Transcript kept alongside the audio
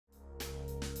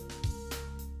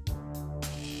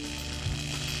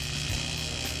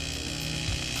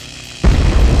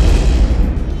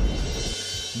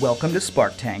Welcome to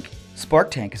Spark Tank. Spark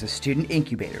Tank is a student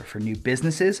incubator for new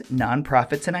businesses,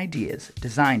 nonprofits, and ideas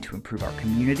designed to improve our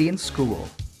community and school.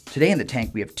 Today in the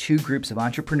Tank, we have two groups of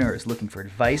entrepreneurs looking for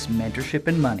advice, mentorship,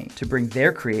 and money to bring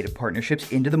their creative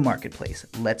partnerships into the marketplace.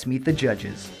 Let's meet the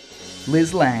judges.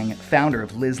 Liz Lang, founder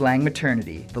of Liz Lang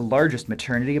Maternity, the largest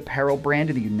maternity apparel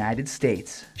brand in the United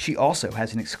States. She also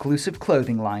has an exclusive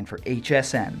clothing line for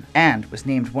HSN and was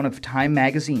named one of Time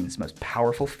Magazine's most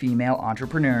powerful female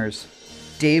entrepreneurs.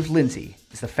 Dave Lindsay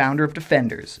is the founder of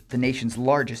Defenders, the nation's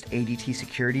largest ADT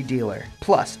security dealer,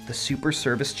 plus the Super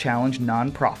Service Challenge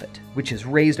nonprofit, which has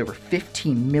raised over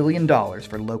 $15 million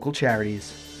for local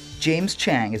charities. James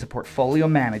Chang is a portfolio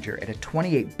manager at a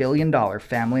 $28 billion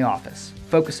family office,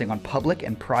 focusing on public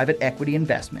and private equity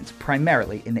investments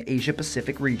primarily in the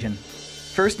Asia-Pacific region.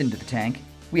 First into the Tank,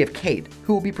 we have Kate,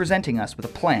 who will be presenting us with a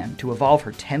plan to evolve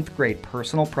her 10th grade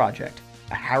personal project,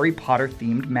 a Harry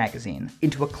Potter-themed magazine,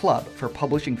 into a club for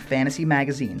publishing fantasy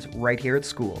magazines right here at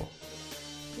school.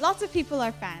 Lots of people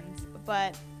are fans,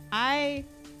 but I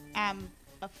am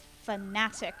a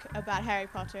fanatic about Harry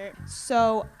Potter.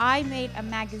 So I made a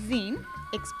magazine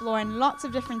exploring lots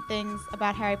of different things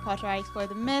about Harry Potter. I explore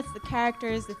the myths, the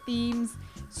characters, the themes.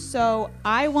 So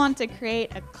I want to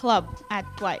create a club at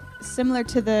Dwight, similar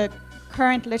to the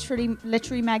current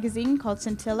literary magazine called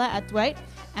Scintilla at Dwight.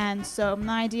 And so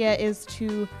my idea is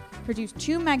to produce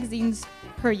 2 magazines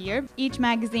per year, each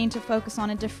magazine to focus on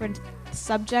a different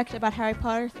subject about Harry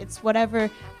Potter. It's whatever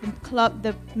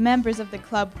the members of the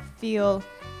club feel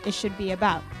it should be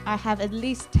about. I have at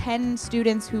least 10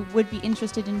 students who would be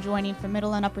interested in joining for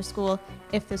middle and upper school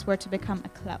if this were to become a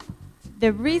club.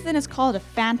 The reason it's called a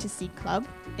fantasy club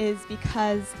is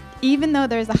because even though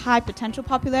there's a high potential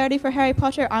popularity for Harry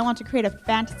Potter, I want to create a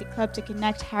fantasy club to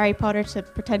connect Harry Potter to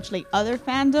potentially other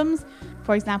fandoms,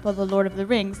 for example, The Lord of the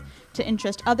Rings, to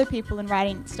interest other people in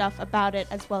writing stuff about it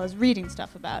as well as reading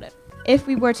stuff about it. If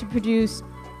we were to produce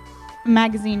a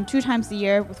magazine 2 times a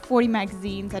year with 40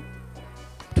 magazines at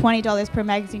 $20 per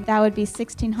magazine, that would be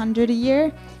 $1,600 a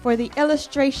year. For the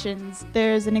illustrations,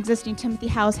 there's an existing Timothy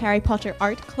House Harry Potter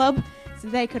art club, so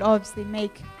they could obviously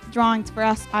make drawings for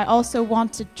us. I also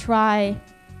want to try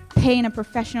paying a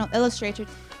professional illustrator,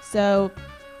 so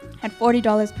at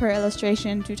 $40 per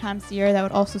illustration 2 times a year, that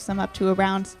would also sum up to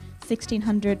around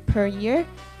 $1,600 per year.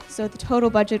 So the total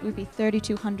budget would be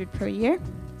 $3,200 per year.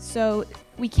 So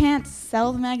we can't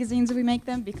sell the magazines if we make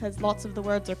them because lots of the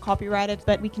words are copyrighted,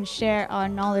 but we can share our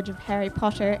knowledge of Harry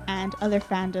Potter and other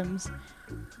fandoms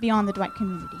beyond the Dwight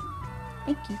community.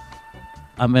 Thank you.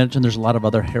 I imagine there's a lot of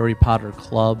other Harry Potter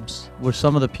clubs. Were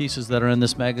some of the pieces that are in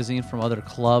this magazine from other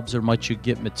clubs, or might you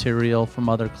get material from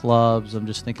other clubs? I'm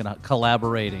just thinking of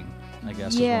collaborating, I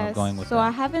guess, is where I'm going with that. So I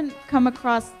haven't come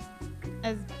across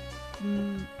as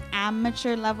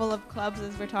amateur level of clubs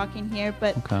as we're talking here,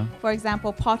 but for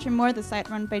example, Pottermore, the site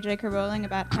run by J.K. Rowling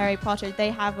about Harry Potter, they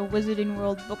have a Wizarding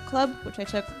World book club, which I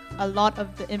took a lot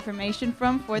of the information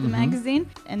from for the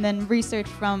magazine, and then research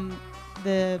from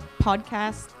the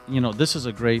podcast. You know, this is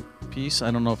a great piece.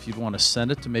 I don't know if you'd want to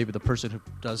send it to maybe the person who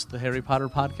does the Harry Potter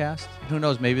podcast. Who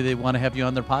knows, maybe they want to have you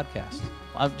on their podcast.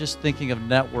 I'm just thinking of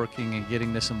networking and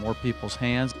getting this in more people's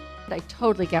hands. I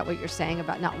totally get what you're saying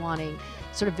about not wanting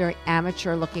sort of very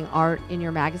amateur looking art in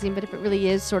your magazine, but if it really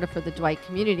is sort of for the Dwight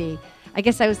community, I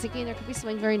guess I was thinking there could be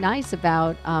something very nice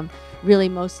about really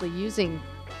mostly using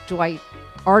Dwight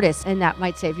artists, and that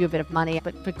might save you a bit of money,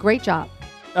 but great job.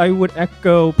 I would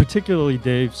echo particularly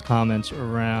Dave's comments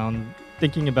around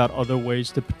thinking about other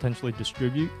ways to potentially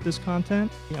distribute this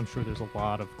content. I'm sure there's a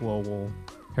lot of global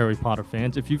Harry Potter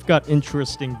fans. If you've got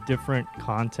interesting, different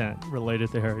content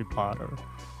related to Harry Potter,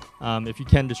 if you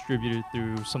can distribute it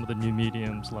through some of the new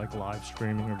mediums like live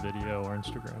streaming or video or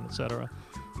Instagram, etc.,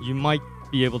 you might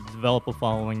be able to develop a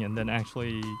following and then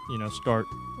actually, start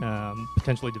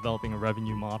potentially developing a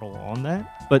revenue model on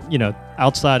that. But,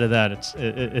 outside of that,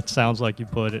 it sounds like you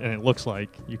put it, and it looks like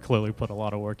you clearly put a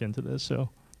lot of work into this. So,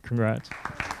 congrats.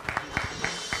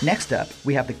 Next up,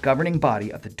 we have the governing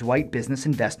body of the Dwight Business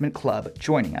Investment Club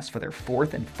joining us for their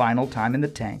 4th and final time in the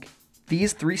Tank.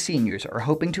 These 3 seniors are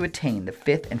hoping to attain the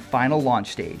 5th and final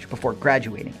launch stage before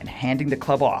graduating and handing the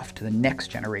club off to the next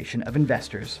generation of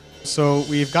investors. So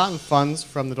we've gotten funds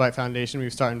from the Dwight Foundation.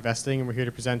 We've started investing, and we're here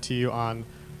to present to you on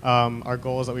our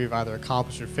goals that we've either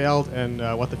accomplished or failed and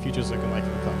what the future is looking like for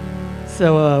the club.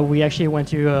 So we actually went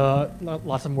to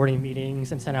lots of morning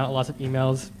meetings and sent out lots of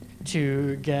emails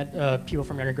to get people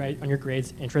from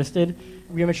undergrades interested.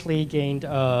 We eventually gained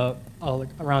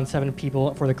around 7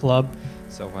 people for the club.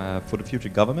 So for the future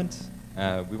government,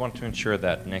 we want to ensure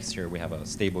that next year we have a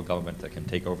stable government that can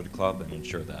take over the club and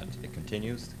ensure that it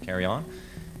continues to carry on.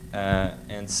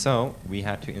 And so we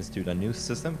had to institute a new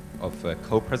system of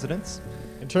co-presidents.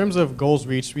 In terms of goals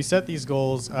reached, we set these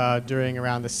goals during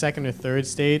around the second or third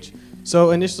stage.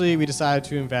 So initially, we decided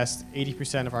to invest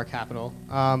 80% of our capital.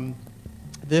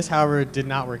 This, however, did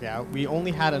not work out. We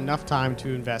only had enough time to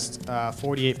invest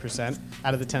 48%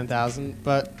 out of the 10,000,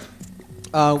 but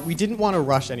we didn't want to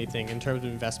rush anything in terms of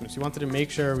investments. We wanted to make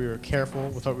sure we were careful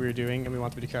with what we were doing, and we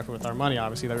wanted to be careful with our money,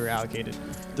 obviously, that we were allocated.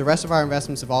 The rest of our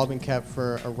investments have all been kept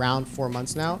for around 4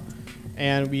 months now,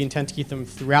 and we intend to keep them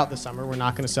throughout the summer. We're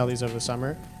not going to sell these over the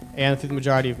summer, and through the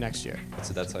majority of next year.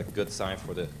 So that's a good sign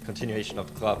for the continuation of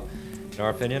the club, in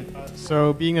our opinion.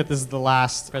 So being that this is the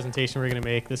last presentation we're going to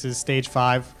make, this is stage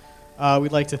 5.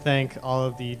 We'd like to thank all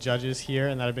of the judges here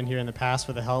and that have been here in the past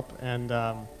for the help and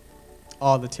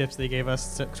all the tips they gave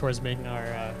us towards making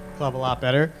our club a lot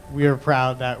better. We are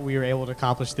proud that we were able to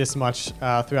accomplish this much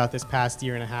throughout this past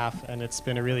year and a half, and it's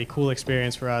been a really cool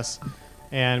experience for us,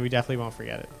 and we definitely won't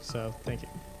forget it. So thank you.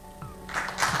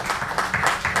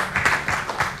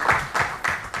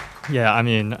 Yeah, I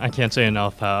mean, I can't say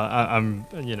enough how I'm,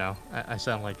 you know, I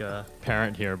sound like a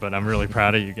parent here, but I'm really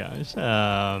proud of you guys.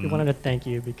 We wanted to thank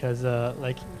you because,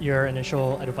 like, your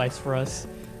initial advice for us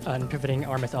in pivoting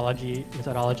our methodology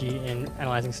in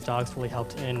analyzing stocks really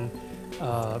helped in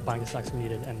buying the stocks we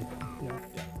needed. And you know,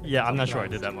 yeah, I'm not sure I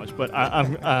did that much, but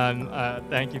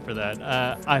thank you for that.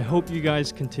 I hope you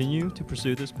guys continue to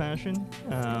pursue this passion,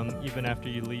 even after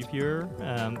you leave here,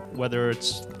 whether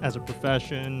it's as a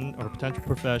profession or a potential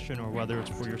profession or whether it's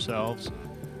for yourselves.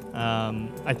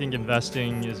 I think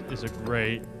investing is a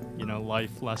great, you know,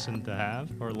 life lesson to have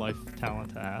or life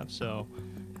talent to have. So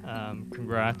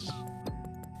congrats.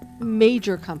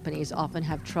 Major companies often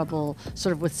have trouble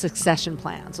sort of with succession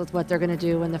plans, with what they're going to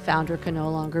do when the founder can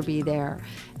no longer be there.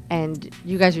 And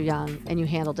you guys are young, and you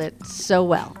handled it so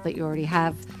well that you already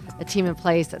have a team in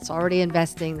place that's already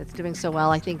investing, that's doing so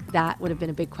well. I think that would have been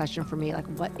a big question for me, like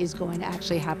what is going to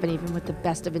actually happen even with the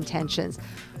best of intentions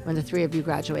when the 3 of you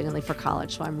graduate and leave for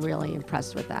college. So I'm really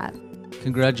impressed with that.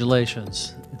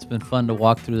 Congratulations. It's been fun to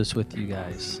walk through this with you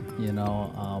guys. You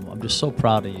know, I'm just so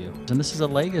proud of you. And this is a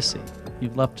legacy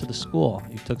you've left to the school.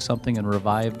 You took something and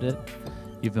revived it.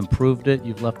 You've improved it.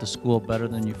 You've left the school better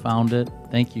than you found it.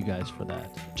 Thank you guys for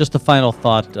that. Just a final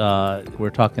thought.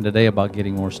 We're talking today about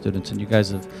getting more students, and you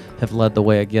guys have led the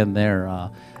way again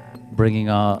there, bringing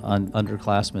an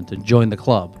underclassmen to join the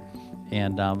club.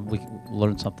 And we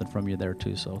learned something from you there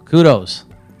too. So kudos.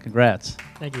 Congrats.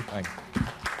 thank you. Thanks.